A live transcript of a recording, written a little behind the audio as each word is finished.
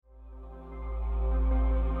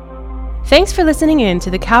Thanks for listening in to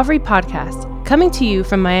the Calvary Podcast, coming to you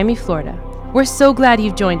from Miami, Florida. We're so glad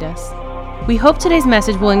you've joined us. We hope today's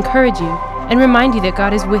message will encourage you and remind you that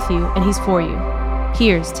God is with you and He's for you.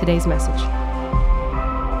 Here's today's message.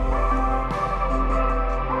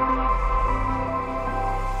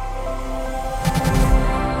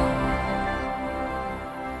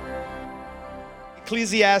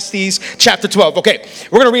 Ecclesiastes chapter 12. Okay,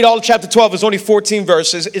 we're going to read all of chapter 12. It's only 14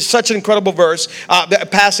 verses. It's such an incredible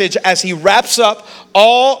passage as he wraps up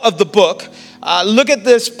all of the book. Look at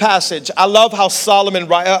this passage. I love how Solomon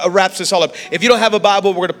wraps this all up. If you don't have a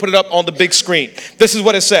Bible, we're going to put it up on the big screen. This is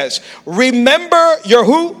what it says. Remember your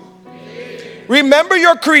who? Remember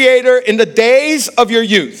your Creator in the days of your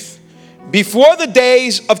youth, before the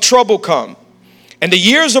days of trouble come, and the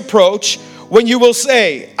years approach, when you will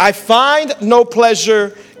say, I find no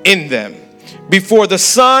pleasure in them, before the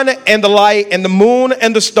sun and the light and the moon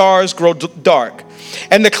and the stars grow dark,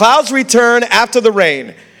 and the clouds return after the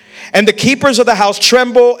rain, and the keepers of the house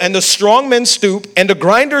tremble, and the strong men stoop, and the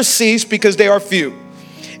grinders cease because they are few,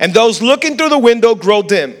 and those looking through the window grow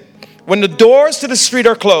dim. When the doors to the street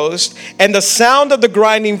are closed, and the sound of the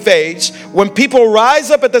grinding fades, when people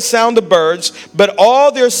rise up at the sound of birds, but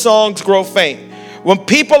all their songs grow faint. When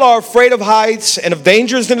people are afraid of heights and of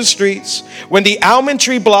dangers in the streets, when the almond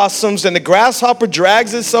tree blossoms and the grasshopper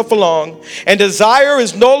drags itself along, and desire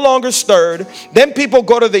is no longer stirred, then people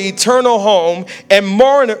go to the eternal home, and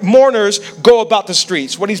mourners go about the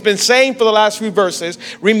streets. What he's been saying for the last few verses,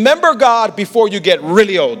 remember God before you get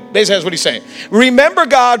really old. Basically, that's what he's saying. Remember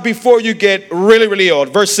God before you get really, really old.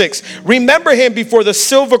 Verse 6, remember him before the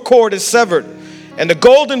silver cord is severed, and the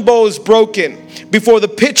golden bowl is broken, before the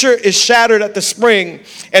pitcher is shattered at the spring,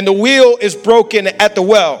 and the wheel is broken at the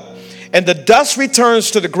well. And the dust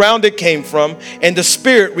returns to the ground it came from, and the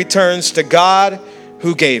spirit returns to God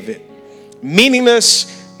who gave it.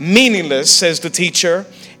 Meaningless, meaningless, says the teacher.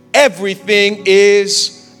 Everything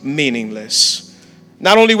is meaningless.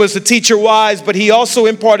 Not only was the teacher wise, but he also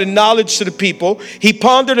imparted knowledge to the people. He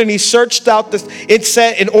pondered and he searched out it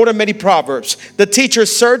said in order many proverbs. The teacher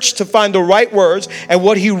searched to find the right words, and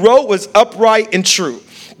what he wrote was upright and true.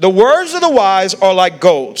 The words of the wise are like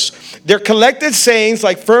golds. Their collected sayings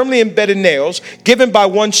like firmly embedded nails given by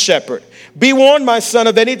one shepherd. Be warned, my son,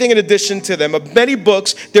 of anything in addition to them. Of many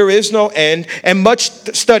books there is no end, and much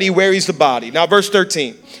study wearies the body. Now verse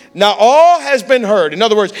 13. Now all has been heard. In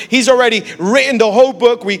other words, he's already written the whole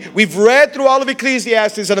book. We've read through all of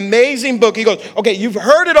Ecclesiastes, an amazing book. He goes, okay, you've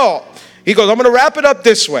heard it all. He goes, I'm going to wrap it up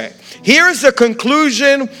this way. Here's the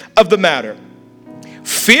conclusion of the matter.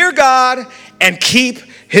 Fear God and keep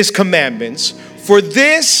his commandments, for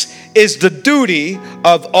this is the duty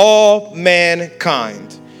of all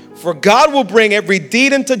mankind. For God will bring every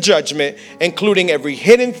deed into judgment, including every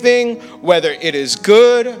hidden thing, whether it is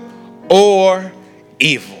good or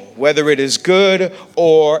evil. Whether it is good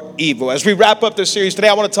or evil. As we wrap up this series today,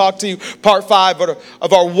 I want to talk to you part 5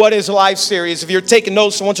 of our What is Life series. If you're taking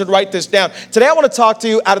notes, I want you to write this down. Today, I want to talk to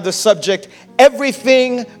you out of the subject,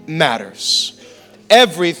 everything matters.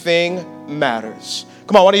 Everything matters.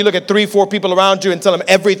 Come on, why don't you look at 3-4 people around you and tell them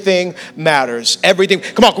everything matters. Everything.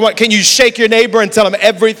 Come on. Can you shake your neighbor and tell them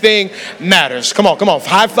everything matters? Come on.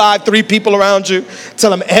 High five 3 people around you.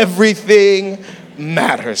 Tell them everything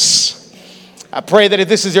matters. I pray that if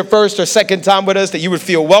this is your first or second time with us, that you would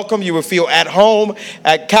feel welcome, you would feel at home.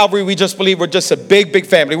 At Calvary, we just believe we're just a big, big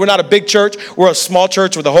family. We're not a big church. We're a small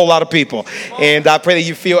church with a whole lot of people. And I pray that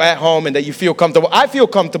you feel at home and that you feel comfortable. I feel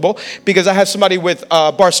comfortable because I have somebody with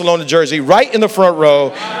Barcelona jersey right in the front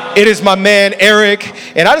row. It is my man, Eric.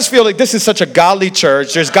 And I just feel like this is such a godly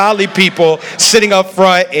church. There's godly people sitting up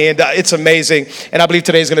front, and it's amazing. And I believe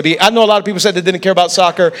today's going to be, I know a lot of people said they didn't care about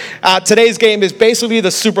soccer. Today's game is basically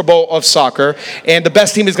the Super Bowl of soccer. And the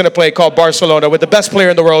best team is going to play called Barcelona with the best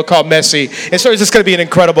player in the world called Messi. And so it's just going to be an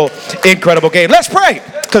incredible, incredible game. Let's pray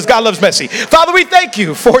because God loves Messi. Father, we thank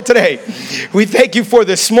you for today. We thank you for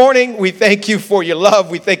this morning. We thank you for your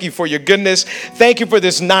love. We thank you for your goodness. Thank you for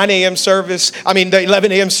this 9 a.m. service. The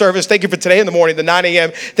 11 a.m. service. Thank you for today in the morning, the 9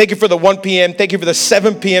 a.m. Thank you for the 1 p.m. Thank you for the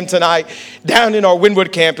 7 p.m. tonight down in our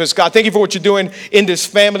Wynwood campus. God, thank you for what you're doing in this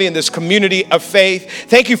family, in this community of faith.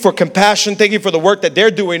 Thank you for compassion. Thank you for the work that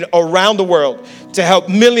they're doing around the world to help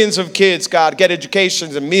millions of kids, God, get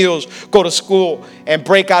educations and meals, go to school, and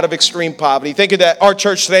break out of extreme poverty. Thank you that our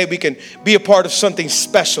church today, we can be a part of something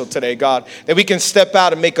special today, God, that we can step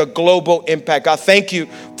out and make a global impact. God, thank you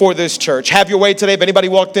for this church. Have your way today. If anybody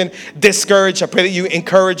walked in discouraged, I pray that you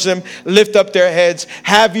encourage them, lift up their heads,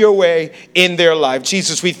 have your way in their life.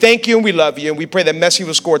 Jesus, we thank you and we love you, and we pray that Messi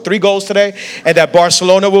will score 3 goals today and that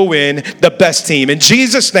Barcelona will win, the best team. In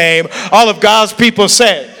Jesus' name, all of God's people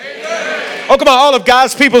said, amen. Oh, come on, all of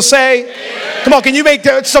God's people say, amen. Come on, can you make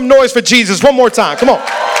some noise for Jesus one more time? Come on.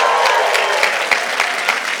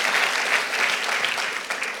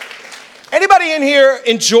 Anybody in here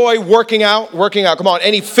enjoy working out? Working out, come on,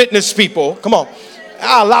 any fitness people? Come on.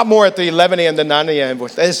 A lot more at the 11 a.m. than 9 a.m.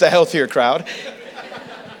 It's the healthier crowd.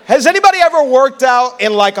 Has anybody ever worked out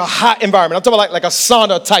in like a hot environment? I'm talking about like a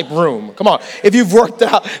sauna type room. Come on. If you've worked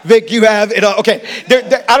out, Vic, you have. Okay.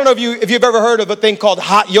 I don't know if you've ever heard of a thing called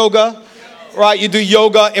hot yoga, right? You do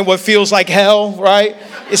yoga in what feels like hell, right?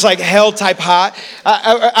 It's like hell type hot.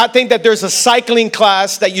 I think that there's a cycling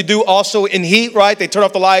class that you do also in heat, right? They turn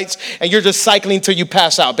off the lights and you're just cycling till you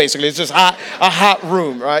pass out, basically. It's just a hot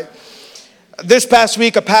room, right? This past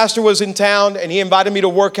week, a pastor was in town, and he invited me to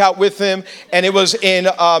work out with him. And it was in,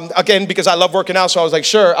 again, because I love working out, so I was like,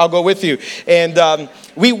 sure, I'll go with you. And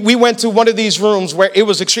we went to one of these rooms where it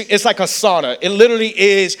was extreme. It's like a sauna. It literally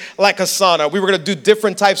is like a sauna. We were going to do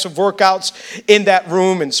different types of workouts in that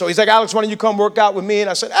room. And so he's like, Alex, why don't you come work out with me?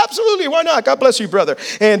 And I said, absolutely, why not? God bless you, brother.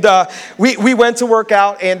 And we went to work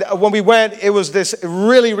out. And when we went, it was this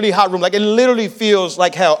really, really hot room. Like, it literally feels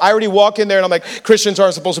like hell. I already walk in there, and I'm like, Christians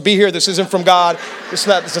aren't supposed to be here. This isn't from God. This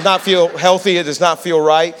does not feel healthy. It does not feel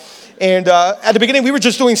right. And at the beginning, we were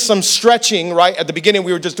just doing some stretching, right? At the beginning,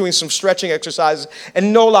 we were just doing some stretching exercises.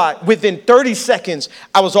 And no lie, within 30 seconds,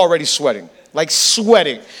 I was already sweating. Like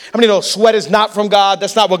sweating. How many know sweat is not from God?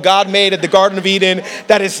 That's not what God made at the Garden of Eden.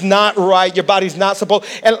 That is not right. Your body's not supposed.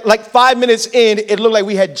 And like 5 minutes in, it looked like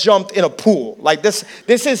we had jumped in a pool. Like this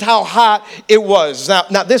is how hot it was.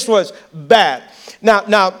 Now this was bad.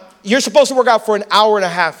 Now you're supposed to work out for an hour and a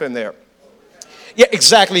half in there. Yeah,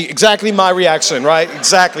 exactly my reaction, right?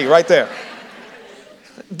 Exactly, right there.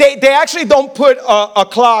 They actually don't put a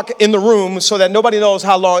clock in the room so that nobody knows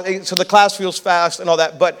how long, so the class feels fast and all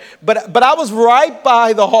that. But I was right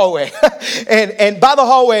by the hallway. and by the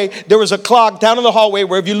hallway, there was a clock down in the hallway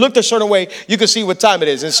where if you looked a certain way, you could see what time it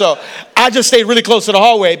is. And so I just stayed really close to the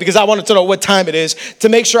hallway because I wanted to know what time it is to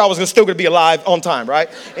make sure I was still going to be alive on time, right?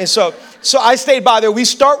 And so I stayed by there. We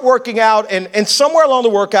start working out, and somewhere along the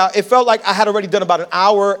workout, it felt like I had already done about an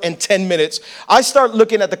hour and 10 minutes. I start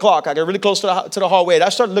looking at the clock. I got really close to the hallway, and I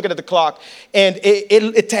started looking at the clock, and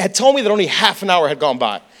it had told me that only half an hour had gone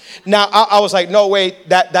by. Now, I was like, no, wait,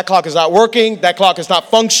 that clock is not working. That clock is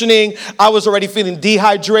not functioning. I was already feeling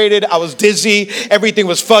dehydrated. I was dizzy. Everything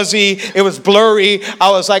was fuzzy. It was blurry.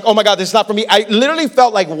 I was like, oh my God, this is not for me. I literally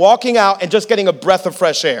felt like walking out and just getting a breath of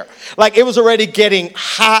fresh air. Like it was already getting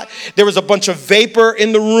hot. There was a bunch of vapor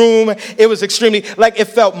in the room. It was extremely, like it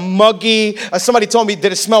felt muggy. Somebody told me,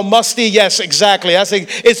 did it smell musty? Yes, exactly. I say,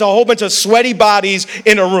 it's a whole bunch of sweaty bodies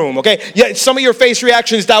in a room, okay? Yeah, some of your face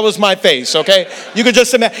reactions, that was my face, okay? You could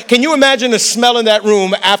just imagine. Can you imagine the smell in that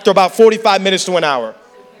room after about 45 minutes to an hour?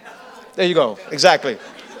 There you go. Exactly.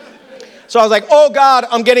 So I was like, oh God,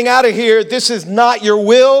 I'm getting out of here. This is not your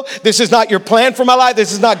will. This is not your plan for my life.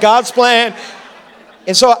 This is not God's plan.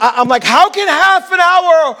 And so I'm like, how can half an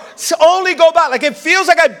hour only go by? Like it feels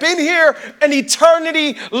like I've been here an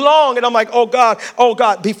eternity long. And I'm like, oh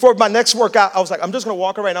God. Before my next workout, I was like, I'm just going to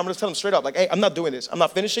walk around. I'm going to tell them straight up, like, hey, I'm not doing this. I'm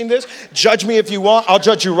not finishing this. Judge me if you want. I'll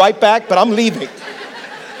judge you right back, but I'm leaving.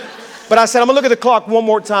 But I said, I'm going to look at the clock one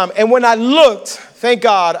more time. And when I looked, thank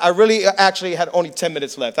God, I really actually had only 10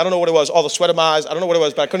 minutes left. I don't know what it was, all the sweat in my eyes. I don't know what it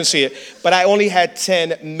was, but I couldn't see it. But I only had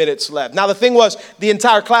 10 minutes left. Now, the thing was, the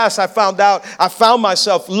entire class, I found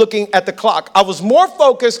myself looking at the clock. I was more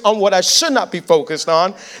focused on what I should not be focused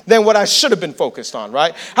on than what I should have been focused on,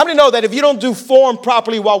 right? How many know that if you don't do form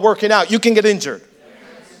properly while working out, you can get injured,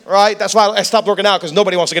 right? That's why I stopped working out, because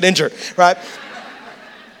nobody wants to get injured, right?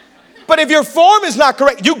 But if your form is not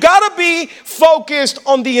correct, you gotta be focused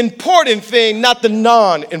on the important thing, not the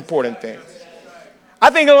non-important thing. I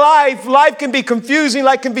think life can be confusing,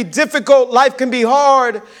 life can be difficult, life can be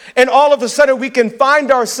hard, and all of a sudden we can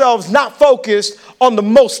find ourselves not focused on the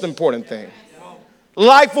most important thing.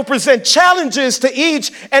 Life will present challenges to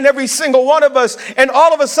each and every single one of us, and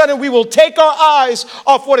all of a sudden we will take our eyes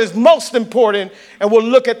off what is most important and we'll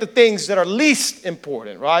look at the things that are least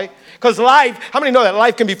important, right? Because life, how many know that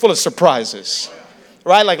life can be full of surprises,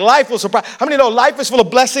 right? Like life will surprise. How many know life is full of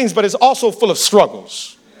blessings, but it's also full of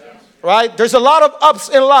struggles, right? There's a lot of ups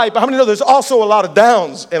in life, but how many know there's also a lot of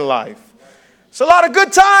downs in life? There's a lot of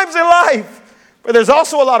good times in life, but there's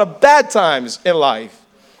also a lot of bad times in life.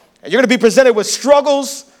 And you're going to be presented with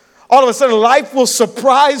struggles. All of a sudden, life will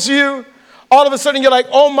surprise you. All of a sudden, you're like,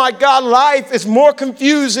 oh my God, life is more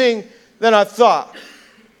confusing than I thought.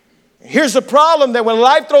 Here's the problem, that when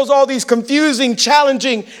life throws all these confusing,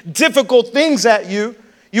 challenging, difficult things at you,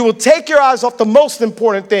 you will take your eyes off the most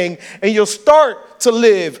important thing and you'll start to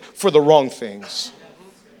live for the wrong things.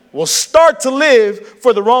 we'll start to live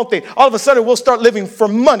for the wrong thing. All of a sudden, we'll start living for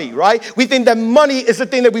money, right? We think that money is the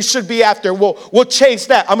thing that we should be after. We'll chase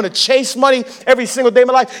that. I'm going to chase money every single day of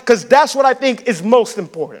my life because that's what I think is most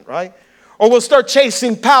important, right? Or we'll start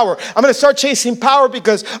chasing power. I'm going to start chasing power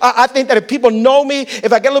because I think that if people know me,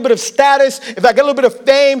 if I get a little bit of status, if I get a little bit of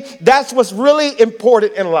fame, that's what's really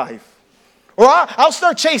important in life. Or I'll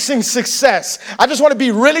start chasing success. I just want to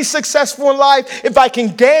be really successful in life. If I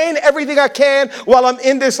can gain everything I can while I'm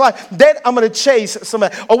in this life, then I'm going to chase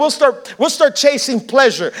somebody. Or we'll start chasing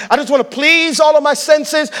pleasure. I just want to please all of my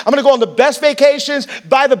senses. I'm going to go on the best vacations,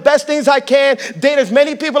 buy the best things I can, date as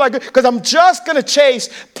many people I can, because I'm just going to chase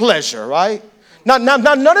pleasure, right? Now,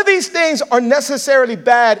 none of these things are necessarily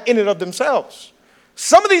bad in and of themselves.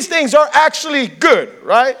 Some of these things are actually good,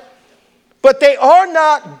 right? But they are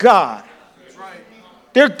not God.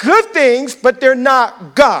 They're good things, but they're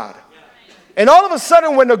not God. And all of a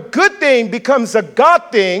sudden, when a good thing becomes a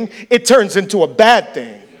God thing, it turns into a bad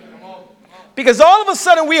thing. Because all of a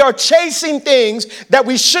sudden, we are chasing things that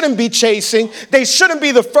we shouldn't be chasing. They shouldn't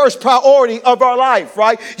be the first priority of our life,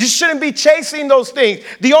 right? You shouldn't be chasing those things.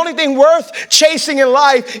 The only thing worth chasing in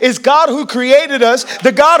life is God who created us,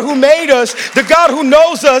 the God who made us, the God who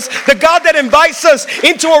knows us, the God that invites us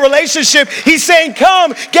into a relationship. He's saying,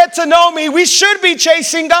 come, get to know me. We should be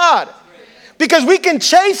chasing God. Because we can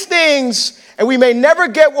chase things and we may never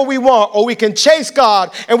get what we want, or we can chase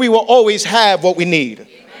God and we will always have what we need.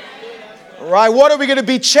 Right? What are we going to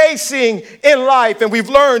be chasing in life? And we've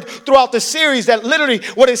learned throughout the series that literally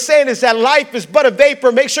what it's saying is that life is but a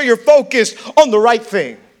vapor. Make sure you're focused on the right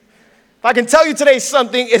thing. If I can tell you today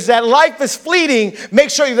something, is that life is fleeting. Make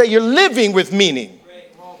sure that you're living with meaning.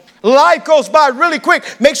 Life goes by really quick.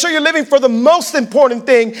 Make sure you're living for the most important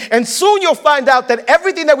thing. And soon you'll find out that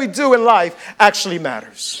everything that we do in life actually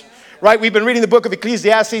matters. Right? We've been reading the book of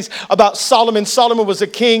Ecclesiastes about Solomon. Solomon was a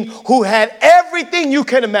king who had everything you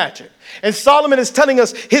can imagine. And Solomon is telling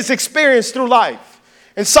us his experience through life.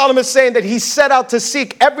 And Solomon is saying that he set out to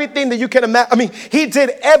seek everything that you can imagine. I mean, he did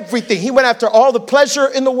everything. He went after all the pleasure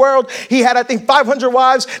in the world. He had, I think, 500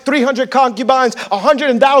 wives, 300 concubines,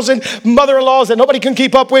 100,000 mother-in-laws that nobody can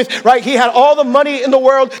keep up with, right? He had all the money in the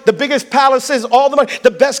world, the biggest palaces, all the money,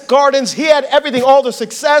 the best gardens. He had everything, all the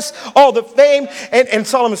success, all the fame. And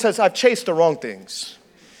Solomon says, I've chased the wrong things.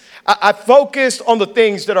 I focused on the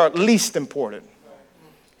things that are least important.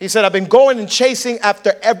 He said, I've been going and chasing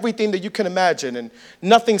after everything that you can imagine, and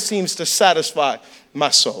nothing seems to satisfy my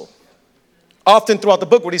soul. Often throughout the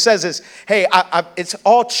book, what he says is, hey, it's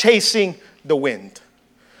all chasing the wind.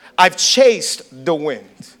 I've chased the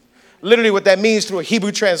wind. Literally what that means through a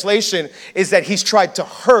Hebrew translation is that he's tried to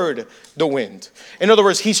herd the wind. In other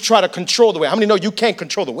words, he's tried to control the wind. How many know you can't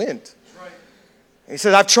control the wind? Right. He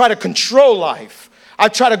says, I've tried to control life.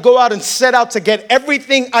 I've tried to go out and set out to get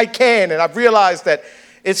everything I can, and I've realized that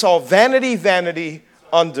it's all vanity, vanity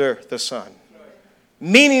under the sun.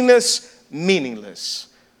 Meaningless, meaningless.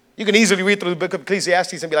 You can easily read through the book of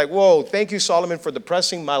Ecclesiastes and be like, whoa, thank you, Solomon, for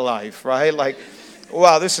depressing my life, right? Like,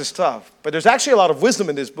 wow, this is tough. But there's actually a lot of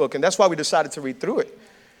wisdom in this book, and that's why we decided to read through it.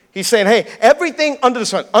 He's saying, hey, everything under the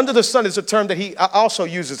sun. Under the sun is a term that he also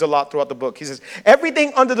uses a lot throughout the book. He says,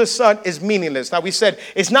 everything under the sun is meaningless. Now, we said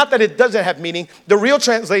it's not that it doesn't have meaning. The real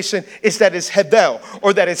translation is that it's hevel,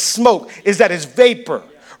 or that it's smoke, is that it's vapor.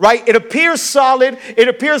 Right? It appears solid. It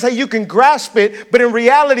appears that you can grasp it. But in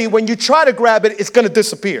reality, when you try to grab it, it's going to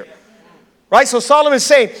disappear. Right? So Solomon's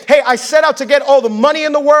saying, hey, I set out to get all the money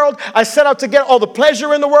in the world. I set out to get all the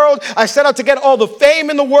pleasure in the world. I set out to get all the fame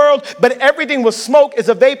in the world. But everything was smoke. It's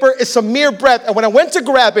a vapor. It's a mere breath. And when I went to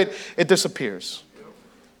grab it, it disappears.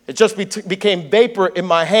 It just became vapor in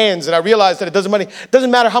my hands. And I realized that it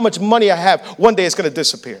doesn't matter how much money I have. One day it's going to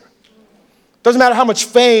disappear. Doesn't matter how much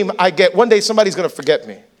fame I get. One day somebody's going to forget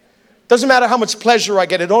me. Doesn't matter how much pleasure I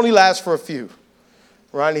get. It only lasts for a few.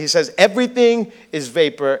 Right? And he says, everything is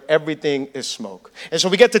vapor. Everything is smoke. And so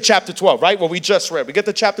we get to chapter 12, right? What we just read. We get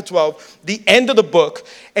to chapter 12, the end of the book.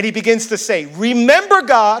 And he begins to say, remember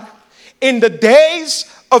God in the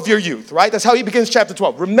days of your youth, right? That's how he begins chapter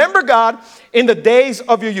 12. Remember God in the days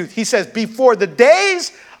of your youth. He says, before the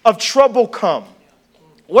days of trouble come.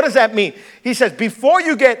 What does that mean? He says, before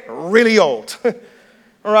you get really old.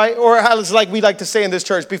 All right, or how it's like we like to say in this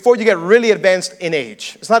church, before you get really advanced in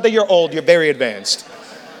age. It's not that you're old, you're very advanced.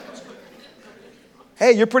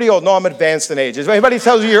 Hey, you're pretty old. No, I'm advanced in age. If anybody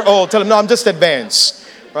tells you you're old, tell them, no, I'm just advanced,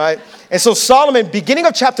 right? And so Solomon, beginning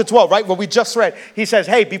of chapter 12, right, what we just read, he says,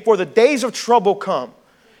 hey, before the days of trouble come.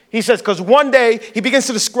 He says, because one day, he begins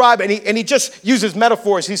to describe, and he just uses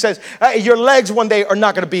metaphors. He says, hey, your legs one day are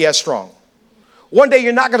not going to be as strong. One day,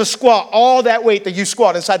 you're not going to squat all that weight that you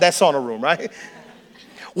squat inside that sauna room, right?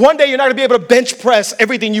 One day you're not going to be able to bench press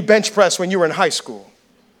everything you bench press when you were in high school.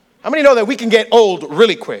 How many know that we can get old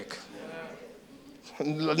really quick?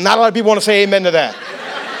 Not a lot of people want to say amen to that.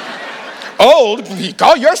 Old? You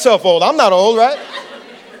call yourself old. I'm not old, right?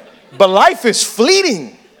 But life is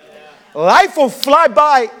fleeting. Life will fly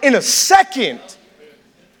by in a second.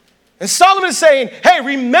 And Solomon is saying, hey,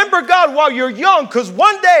 remember God while you're young, because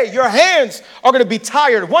one day your hands are going to be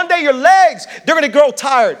tired. One day your legs, they're going to grow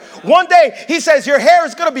tired. One day, he says, your hair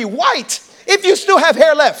is going to be white if you still have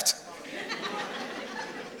hair left.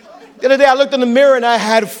 The other day I looked in the mirror and I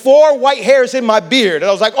had 4 white hairs in my beard. And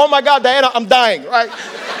I was like, oh my God, Diana, I'm dying, right?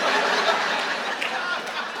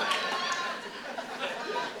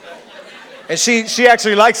 And she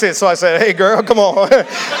actually likes it. So I said, hey girl, come on.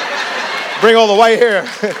 Bring all the white hair.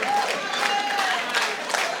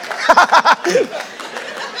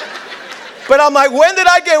 But I'm like, when did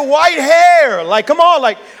I get white hair? Like, come on,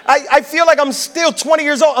 like, I feel like I'm still 20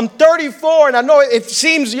 years old. I'm 34, and I know it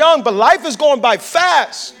seems young, but life is going by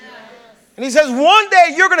fast. And he says, one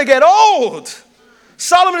day you're going to get old.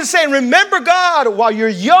 Solomon is saying, remember God while you're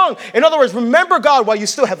young. In other words, remember God while you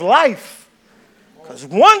still have life. Because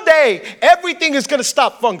one day, everything is going to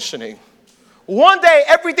stop functioning. One day,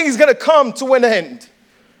 everything is going to come to an end.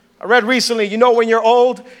 I read recently, you know when you're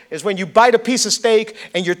old is when you bite a piece of steak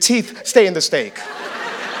and your teeth stay in the steak.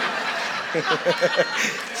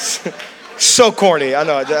 So corny. I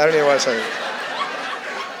know. I don't even want to say it.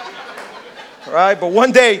 Right? But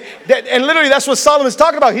one day, and literally that's what Solomon's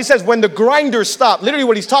talking about. He says when the grinders stop, literally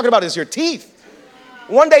what he's talking about is your teeth.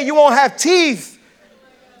 One day you won't have teeth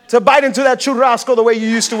to bite into that churrasco the way you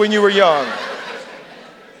used to when you were young.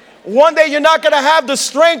 One day you're not going to have the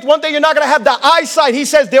strength. One day you're not going to have the eyesight. He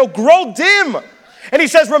says they'll grow dim. And he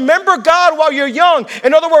says, remember God while you're young.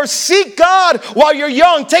 In other words, seek God while you're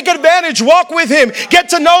young. Take advantage. Walk with him. Get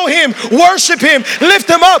to know him. Worship him. Lift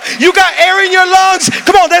him up. You got air in your lungs.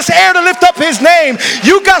 Come on, that's air to lift up his name.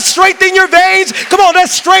 You got strength in your veins. Come on,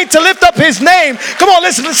 that's strength to lift up his name. Come on,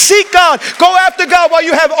 let's seek God. Go after God while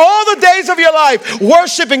you have all the days of your life.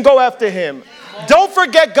 Worship and go after him. Don't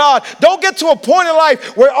forget God. Don't get to a point in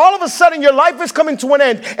life where all of a sudden your life is coming to an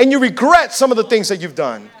end and you regret some of the things that you've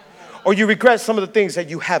done. Or you regret some of the things that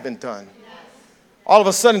you haven't done. All of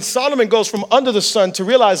a sudden, Solomon goes from under the sun to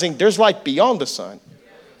realizing there's light beyond the sun.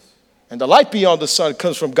 And the light beyond the sun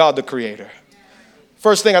comes from God, the Creator.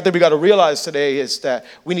 First thing I think we got to realize today is that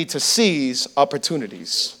we need to seize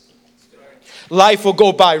opportunities. Life will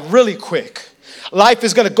go by really quick. Life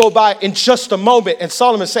is going to go by in just a moment. And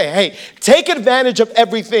Solomon's saying, hey, take advantage of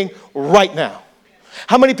everything right now.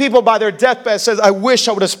 How many people by their deathbed says, I wish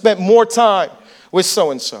I would have spent more time with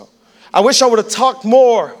so-and-so. I wish I would have talked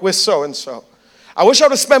more with so-and-so. I wish I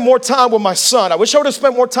would have spent more time with my son. I wish I would have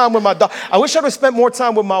spent more time with my daughter. I wish I would have spent more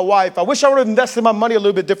time with my wife. I wish I would have invested my money a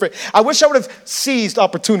little bit different. I wish I would have seized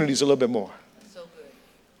opportunities a little bit more. So good.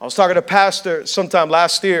 I was talking to a pastor sometime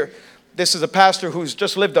last year. This is a pastor who's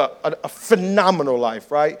just lived a phenomenal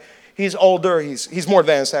life, right? He's older. He's more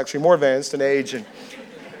advanced, actually, more advanced in age, and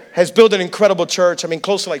has built an incredible church. I mean,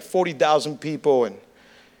 close to like 40,000 people. And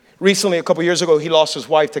recently, a couple years ago, he lost his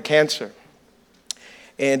wife to cancer.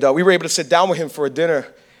 And we were able to sit down with him for a dinner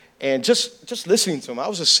and just listening to him. I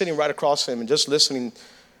was just sitting right across from him and just listening.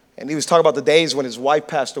 And he was talking about the days when his wife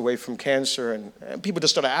passed away from cancer. And people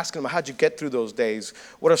just started asking him, how'd you get through those days?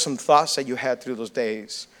 What are some thoughts that you had through those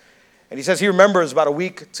days? And he says he remembers about a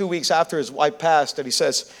week, 2 weeks after his wife passed, that he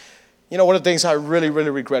says, you know, one of the things I really, really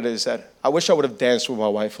regretted is that I wish I would have danced with my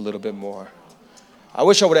wife a little bit more. I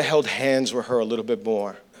wish I would have held hands with her a little bit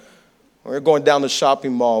more. We were going down the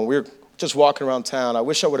shopping mall. We were just walking around town. I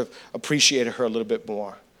wish I would have appreciated her a little bit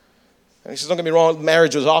more. And he says, don't get me wrong,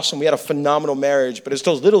 marriage was awesome. We had a phenomenal marriage, but it's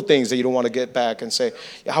those little things that you don't want to get back and say,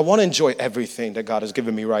 yeah, I want to enjoy everything that God has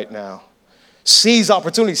given me right now. Seize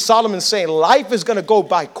opportunities. Solomon's saying life is going to go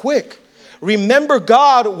by quick. Remember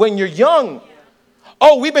God when you're young.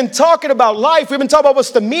 Oh, we've been talking about life. We've been talking about what's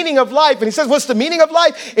the meaning of life. And he says, what's the meaning of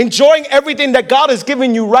life? Enjoying everything that God has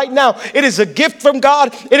given you right now. It is a gift from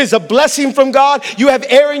God. It is a blessing from God. You have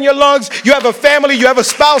air in your lungs. You have a family. You have a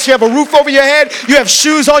spouse. You have a roof over your head. You have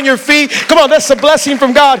shoes on your feet. Come on, that's a blessing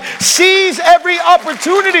from God. Seize every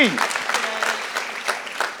opportunity.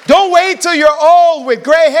 Don't wait till you're old with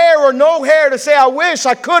gray hair or no hair to say, I wish,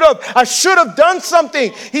 I could have, I should have done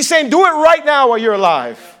something. He's saying, do it right now while you're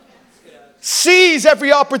alive. Seize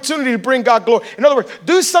every opportunity to bring God glory. In other words,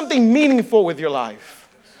 do something meaningful with your life.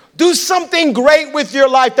 Do something great with your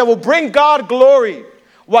life that will bring God glory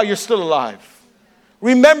while you're still alive.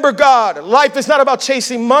 Remember God. Life is not about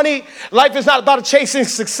chasing money. Life is not about chasing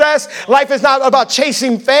success. Life is not about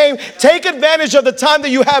chasing fame. Take advantage of the time that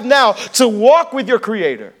you have now to walk with your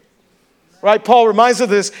Creator. Right? Paul reminds us of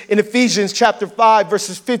this in Ephesians chapter 5,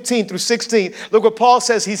 verses 15 through 16. Look what Paul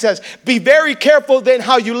says. He says, be very careful then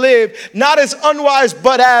how you live, not as unwise,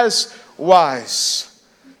 but as wise,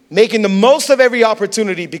 making the most of every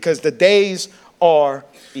opportunity because the days are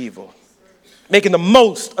evil. Making the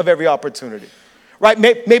most of every opportunity. Right?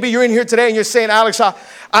 Maybe you're in here today and you're saying, Alex, I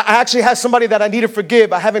actually have somebody that I need to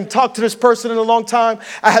forgive. I haven't talked to this person in a long time.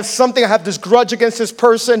 I have this grudge against this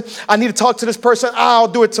person. I need to talk to this person. I'll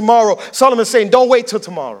do it tomorrow. Solomon's saying, don't wait till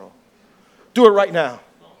tomorrow. Do it right now.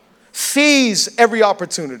 Seize every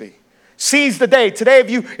opportunity. Seize the day. Today,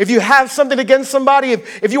 if you have something against somebody,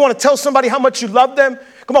 if you want to tell somebody how much you love them,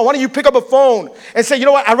 come on, why don't you pick up a phone and say, you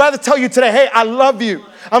know what, I'd rather tell you today, hey, I love you.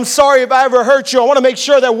 I'm sorry if I ever hurt you. I want to make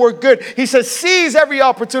sure that we're good. He says, seize every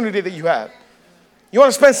opportunity that you have. You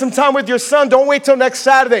want to spend some time with your son? Don't wait till next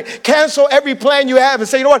Saturday. Cancel every plan you have and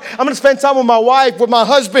say, you know what, I'm going to spend time with my wife, with my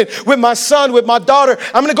husband, with my son, with my daughter.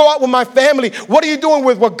 I'm going to go out with my family. What are you doing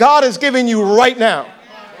with what God is giving you right now?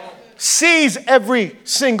 Seize every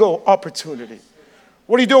single opportunity.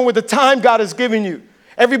 What are you doing with the time God has given you?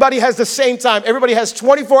 Everybody has the same time. Everybody has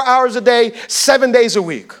 24 hours a day, 7 days a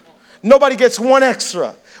week. Nobody gets one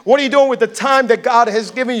extra. What are you doing with the time that God has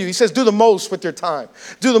given you? He says, do the most with your time.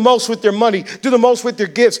 Do the most with your money. Do the most with your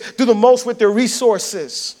gifts. Do the most with your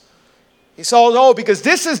resources. He says, oh, no, because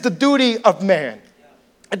this is the duty of man.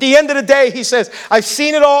 At the end of the day, he says, I've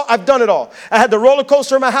seen it all. I've done it all. I had the roller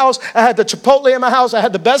coaster in my house. I had the Chipotle in my house. I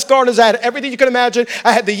had the best gardens. I had everything you can imagine.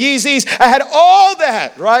 I had the Yeezys. I had all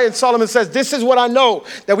that, right? And Solomon says, this is what I know,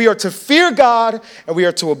 that we are to fear God and we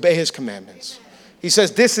are to obey his commandments. He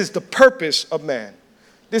says, this is the purpose of man.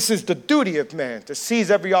 This is the duty of man, to seize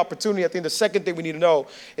every opportunity. I think the second thing we need to know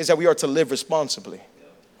is that we are to live responsibly.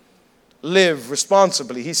 Live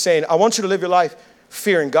responsibly. He's saying, I want you to live your life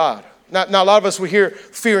fearing God. Now, a lot of us, we hear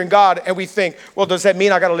fearing God and we think, well, does that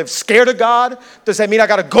mean I got to live scared of God? Does that mean I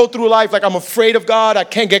got to go through life like I'm afraid of God? I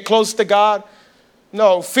can't get close to God?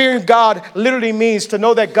 No, fearing God literally means to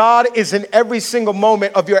know that God is in every single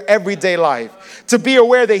moment of your everyday life. To be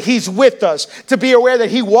aware that he's with us. To be aware that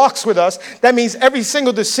he walks with us. That means every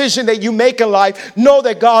single decision that you make in life, know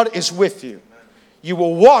that God is with you. You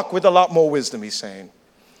will walk with a lot more wisdom, he's saying.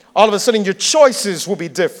 All of a sudden, your choices will be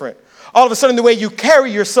different. All of a sudden, the way you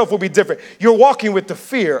carry yourself will be different. You're walking with the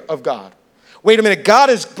fear of God. Wait a minute, God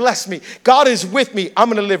has blessed me. God is with me. I'm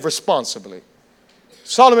going to live responsibly.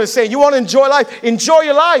 Solomon is saying, you want to enjoy life? Enjoy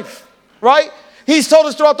your life, right? He's told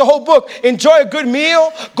us throughout the whole book, enjoy a good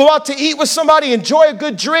meal, go out to eat with somebody, enjoy a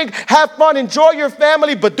good drink, have fun, enjoy your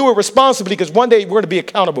family, but do it responsibly because one day we're going to be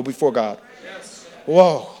accountable before God. Yes.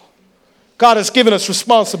 Whoa. God has given us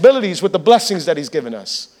responsibilities with the blessings that he's given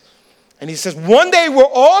us. And he says, one day we're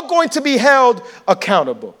all going to be held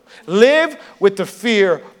accountable. Live with the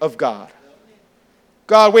fear of God.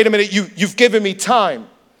 God, wait a minute, you've given me time.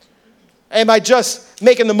 Am I just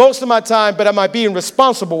making the most of my time, but am I being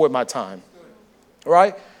responsible with my time?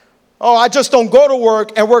 Right? Oh, I just don't go to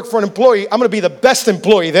work and work for an employee. I'm going to be the best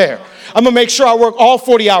employee there. I'm going to make sure I work all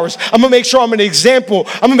 40 hours. I'm going to make sure I'm an example.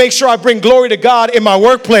 I'm going to make sure I bring glory to God in my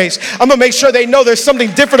workplace. I'm going to make sure they know there's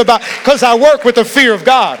something different about because I work with the fear of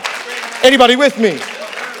God. Anybody with me?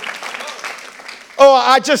 Oh,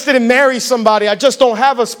 I just didn't marry somebody. I just don't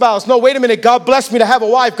have a spouse. No, wait a minute. God blessed me to have a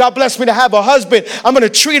wife. God blessed me to have a husband. I'm going to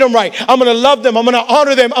treat them right. I'm going to love them. I'm going to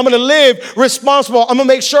honor them. I'm going to live responsible. I'm going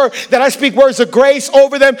to make sure that I speak words of grace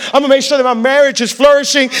over them. I'm going to make sure that my marriage is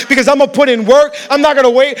flourishing because I'm going to put in work. I'm not going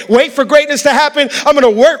to wait for greatness to happen. I'm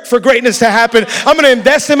going to work for greatness to happen. I'm going to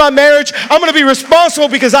invest in my marriage. I'm going to be responsible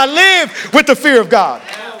because I live with the fear of God.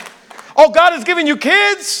 Oh, God has given you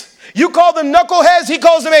kids. You call them knuckleheads. He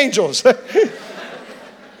calls them angels.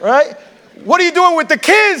 Right? What are you doing with the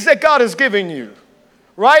kids that God has given you?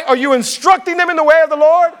 Right? Are you instructing them in the way of the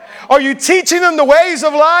Lord? Are you teaching them the ways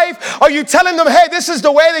of life? Are you telling them, hey, this is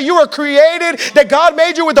the way that you were created, that God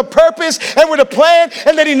made you with a purpose and with a plan,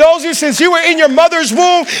 and that he knows you since you were in your mother's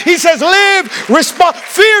womb? He says, live,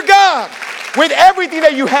 fear God with everything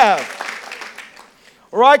that you have.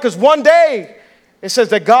 All right? Because one day, it says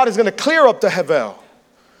that God is going to clear up the Hevel.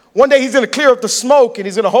 One day he's going to clear up the smoke, and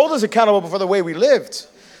he's going to hold us accountable for the way we lived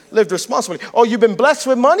responsibly. Oh, you've been blessed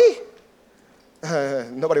with money?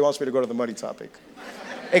 Nobody wants me to go to the money topic.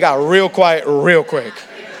 It got real quiet real quick.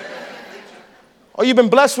 Oh, you've been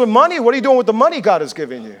blessed with money? What are you doing with the money God has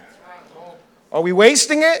given you? Are we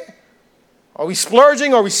wasting it? Are we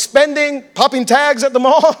splurging? Are we spending? Popping tags at the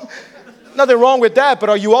mall? Nothing wrong with that, but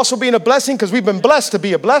are you also being a blessing? Because we've been blessed to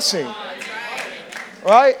be a blessing.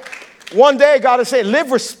 Right? One day, God is saying,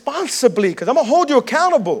 live responsibly because I'm going to hold you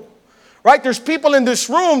accountable. Right? There's people in this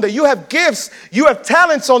room that you have gifts, you have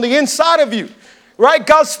talents on the inside of you. Right?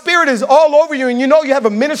 God's Spirit is all over you, and you know you have a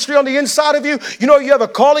ministry on the inside of you. You know you have a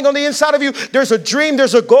calling on the inside of you. There's a dream,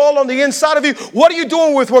 there's a goal on the inside of you. What are you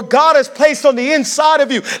doing with what God has placed on the inside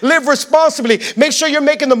of you? Live responsibly. Make sure you're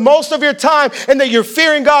making the most of your time and that you're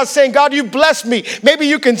fearing God, saying, God, you blessed me. Maybe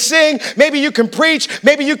you can sing, maybe you can preach,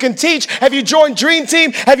 maybe you can teach. Have you joined Dream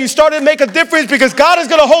Team? Have you started to make a difference? Because God is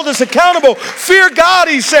going to hold us accountable. Fear God,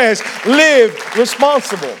 he says. Live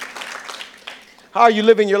responsible. How are you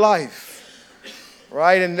living your life?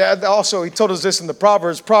 Right, and also he told us this in the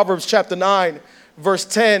Proverbs chapter 9, verse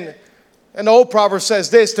 10. And the old proverb says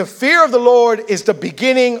this: the fear of the Lord is the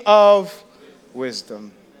beginning of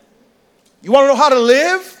wisdom. You want to know how to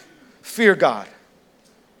live? Fear God.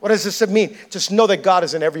 What does this mean? Just know that God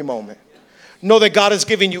is in every moment. Know that God is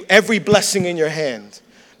giving you every blessing in your hand.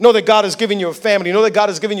 Know that God is giving you a family. Know that God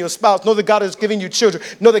is giving you a spouse. Know that God is giving you children.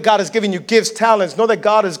 Know that God is giving you gifts, talents. Know that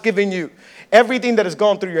God is giving you everything that has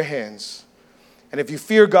gone through your hands. And if you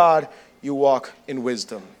fear God, you walk in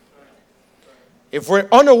wisdom. If we're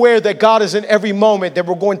unaware that God is in every moment, then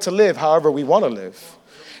we're going to live however we want to live.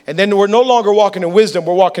 And then we're no longer walking in wisdom,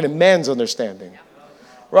 we're walking in man's understanding.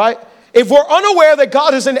 Right? If we're unaware that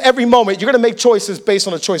God is in every moment, you're going to make choices based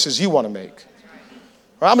on the choices you want to make.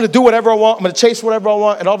 Right? I'm going to do whatever I want, I'm going to chase whatever I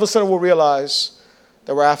want, and all of a sudden we'll realize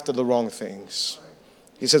that we're after the wrong things.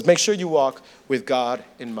 He says, make sure you walk with God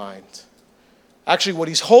in mind. Actually, what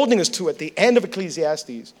he's holding us to at the end of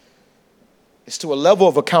Ecclesiastes is to a level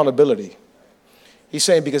of accountability. He's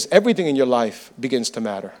saying because everything in your life begins to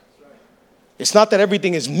matter. It's not that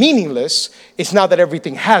everything is meaningless. It's not that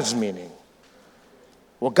everything has meaning.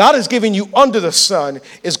 What God has given you under the sun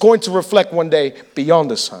is going to reflect one day beyond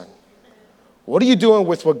the sun. What are you doing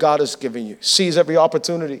with what God has given you? Seize every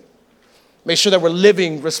opportunity. Make sure that we're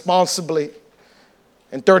living responsibly.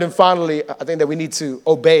 And third and finally, I think that we need to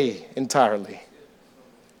obey entirely.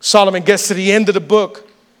 Solomon gets to the end of the book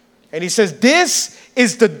and he says, this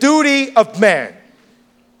is the duty of man.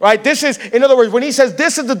 Right? This is, in other words, when he says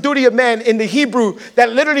this is the duty of man in the Hebrew,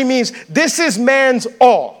 that literally means this is man's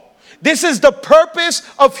all. This is the purpose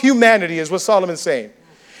of humanity, is what Solomon's saying.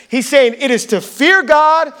 He's saying it is to fear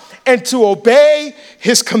God and to obey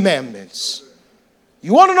his commandments.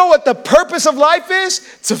 You want to know what the purpose of life is?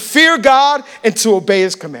 To fear God and to obey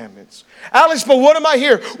his commandments. Alex, but what am I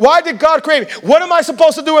here? Why did God create me? What am I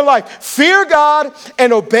supposed to do in life? Fear God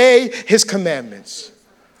and obey his commandments.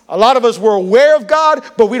 A lot of us were aware of God,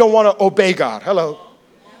 but we don't want to obey God. Hello.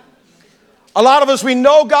 A lot of us, we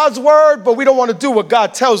know God's word, but we don't want to do what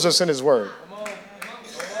God tells us in his word.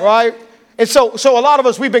 Right? And so a lot of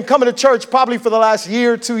us, we've been coming to church probably for the last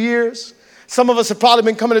year, 2 years. Some of us have probably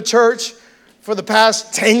been coming to church for the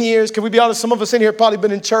past 10 years. Can we be honest? Some of us in here have probably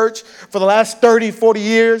been in church for the last 30, 40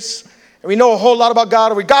 years. And we know a whole lot about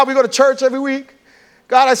God. God, we go to church every week.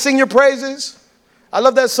 God, I sing your praises. I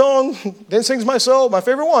love that song. Then sings my soul, my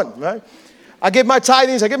favorite one, right? I give my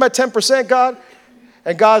tithings. I give my 10%, God.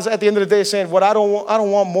 And God's at the end of the day saying, what I don't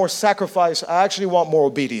want more sacrifice. I actually want more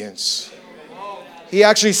obedience. He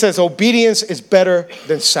actually says obedience is better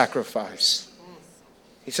than sacrifice.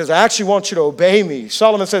 He says, I actually want you to obey me.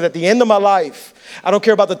 Solomon says, at the end of my life, I don't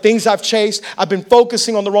care about the things I've chased. I've been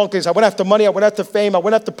focusing on the wrong things. I went after money. I went after fame. I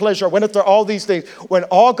went after pleasure. I went after all these things when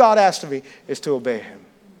all God asked of me is to obey him.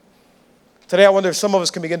 Today, I wonder if some of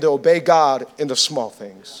us can begin to obey God in the small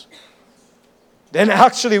things. Then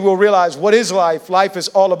actually we'll realize what is life. Life is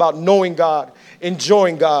all about knowing God,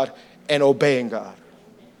 enjoying God, and obeying God.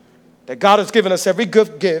 That God has given us every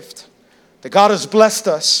good gift. That God has blessed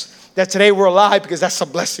us. That today we're alive because that's a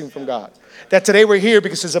blessing from God. That today we're here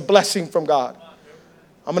because it's a blessing from God.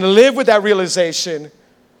 I'm going to live with that realization. And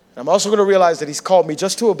I'm also going to realize that he's called me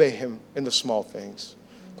just to obey him in the small things.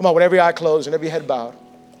 Come on, with every eye closed and every head bowed.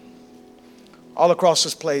 All across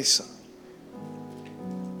this place.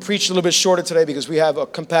 Preach a little bit shorter today because we have a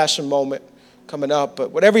compassion moment coming up.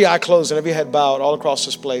 But with every eye closed and every head bowed all across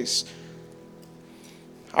this place,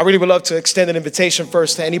 I really would love to extend an invitation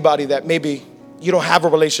first to anybody that maybe you don't have a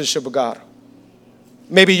relationship with God.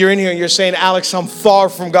 Maybe you're in here and you're saying, Alex, I'm far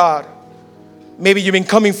from God. Maybe you've been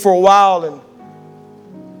coming for a while and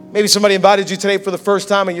maybe somebody invited you today for the first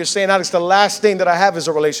time and you're saying, Alex, the last thing that I have is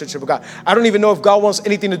a relationship with God. I don't even know if God wants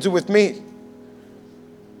anything to do with me.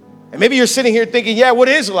 And maybe you're sitting here thinking, yeah, what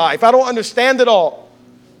is life? I don't understand it all.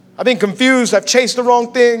 I've been confused. I've chased the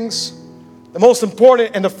wrong things. The most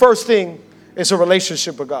important and the first thing is a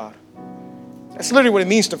relationship with God. That's literally what it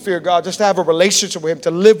means to fear God, just to have a relationship with him,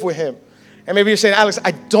 to live with him. And maybe you're saying, Alex,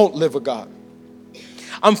 I don't live with God.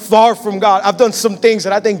 I'm far from God. I've done some things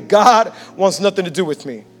that I think God wants nothing to do with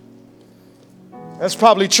me. That's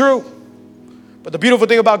probably true. But the beautiful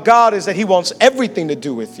thing about God is that he wants everything to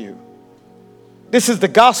do with you. This is the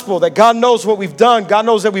gospel, that God knows what we've done. God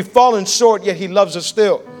knows that we've fallen short, yet he loves us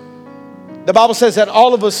still. The Bible says that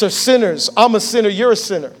all of us are sinners. I'm a sinner, you're a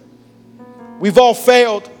sinner. We've all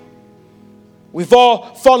failed. We've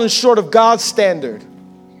all fallen short of God's standard.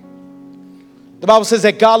 The Bible says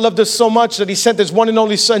that God loved us so much that he sent his one and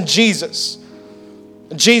only son, Jesus.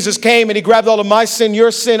 And Jesus came and he grabbed all of my sin,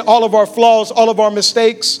 your sin, all of our flaws, all of our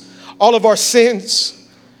mistakes, all of our sins.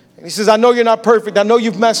 And he says, I know you're not perfect. I know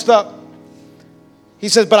you've messed up. He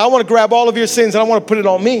says, but I want to grab all of your sins and I want to put it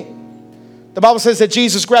on me. The Bible says that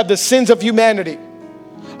Jesus grabbed the sins of humanity,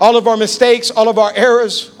 all of our mistakes, all of our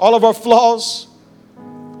errors, all of our flaws.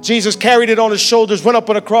 Jesus carried it on his shoulders, went up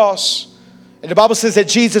on a cross. And the Bible says that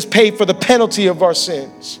Jesus paid for the penalty of our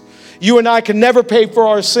sins. You and I can never pay for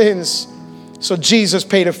our sins, so Jesus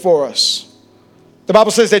paid it for us. The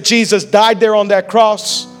Bible says that Jesus died there on that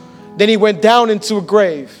cross. Then he went down into a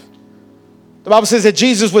grave. The Bible says that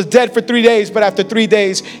Jesus was dead for 3 days, but after 3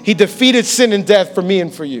 days, he defeated sin and death for me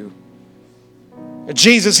and for you. And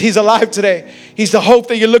Jesus, he's alive today. He's the hope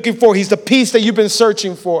that you're looking for. He's the peace that you've been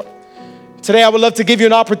searching for. Today, I would love to give you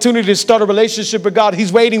an opportunity to start a relationship with God.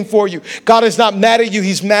 He's waiting for you. God is not mad at you.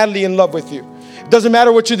 He's madly in love with you. It doesn't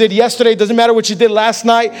matter what you did yesterday. It doesn't matter what you did last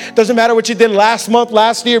night. It doesn't matter what you did last month,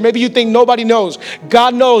 last year. Maybe you think nobody knows.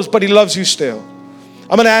 God knows, but he loves you still.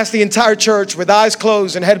 I'm going to ask the entire church with eyes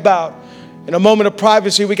closed and head bowed. In a moment of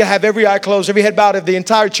privacy, we can have every eye closed, every head bowed. If the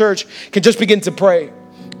entire church can just begin to pray,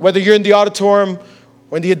 whether you're in the auditorium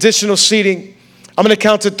or in the additional seating. I'm going to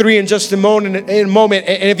count to 3 in just a moment. And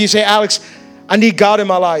if you say, Alex, I need God in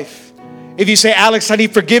my life. If you say, Alex, I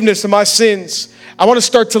need forgiveness of my sins. I want to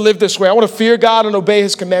start to live this way. I want to fear God and obey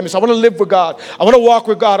his commandments. I want to live with God. I want to walk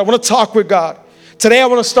with God. I want to talk with God. Today, I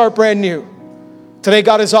want to start brand new. Today,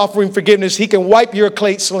 God is offering forgiveness. He can wipe your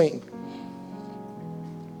slate clean.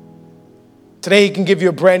 Today, he can give you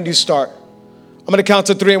a brand new start. I'm going to count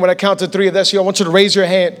to 3, and when I count to 3, if that's you, I want you to raise your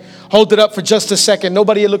hand. Hold it up for just a second.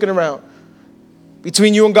 Nobody looking around.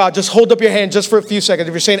 Between you and God, just hold up your hand just for a few seconds.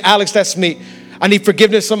 If you're saying, Alex, that's me. I need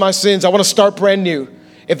forgiveness of my sins. I want to start brand new.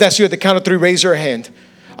 If that's you, at the count of 3, raise your hand.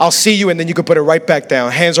 I'll see you, and then you can put it right back down.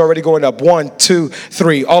 Hands already going up. 1, 2,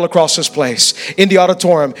 3, all across this place. In the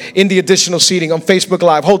auditorium, in the additional seating, on Facebook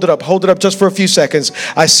Live. Hold it up just for a few seconds.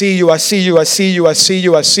 I see you, I see you, I see you, I see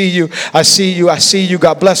you, I see you, I see you, I see you.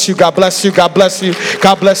 God bless you, God bless you, God bless you,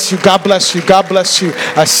 God bless you, God bless you, God bless you.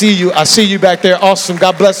 I see you back there. Awesome,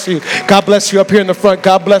 God bless you. God bless you up here in the front.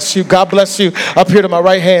 God bless you, God bless you. Up here to my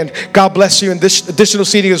right hand. God bless you. In this additional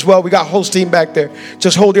seating as well, we got host team back there.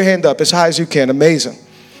 Just hold your hand up as high as you can. Amazing.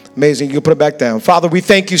 Amazing. You can put it back down. Father, we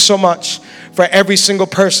thank you so much for every single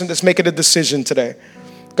person that's making a decision today.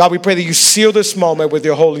 God, we pray that you seal this moment with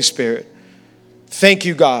your Holy Spirit. Thank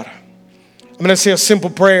you, God. I'm going to say a simple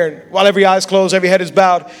prayer. While every eye is closed, every head is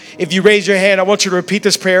bowed, if you raise your hand, I want you to repeat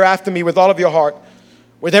this prayer after me with all of your heart.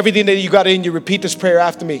 With everything that you got in you, repeat this prayer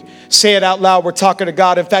after me. Say it out loud. We're talking to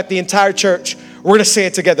God. In fact, the entire church, we're going to say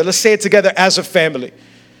it together. Let's say it together as a family.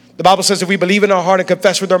 The Bible says if we believe in our heart and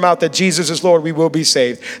confess with our mouth that Jesus is Lord, we will be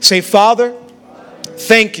saved. Say, Father,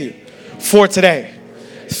 thank you for today.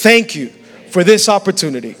 Thank you for this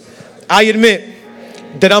opportunity. I admit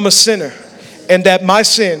that I'm a sinner and that my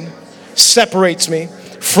sin separates me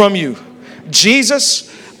from you.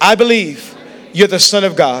 Jesus, I believe you're the Son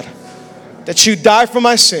of God, that you died for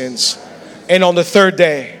my sins, and on the 3rd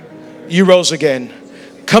day, you rose again.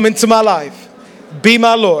 Come into my life, be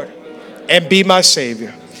my Lord, and be my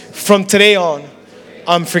Savior. From today on,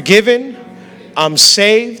 I'm forgiven, I'm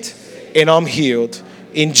saved, and I'm healed.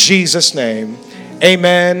 In Jesus' name,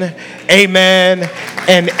 amen, amen,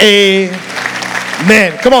 and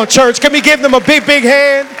amen. Come on, church. Can we give them a big, big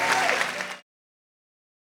hand?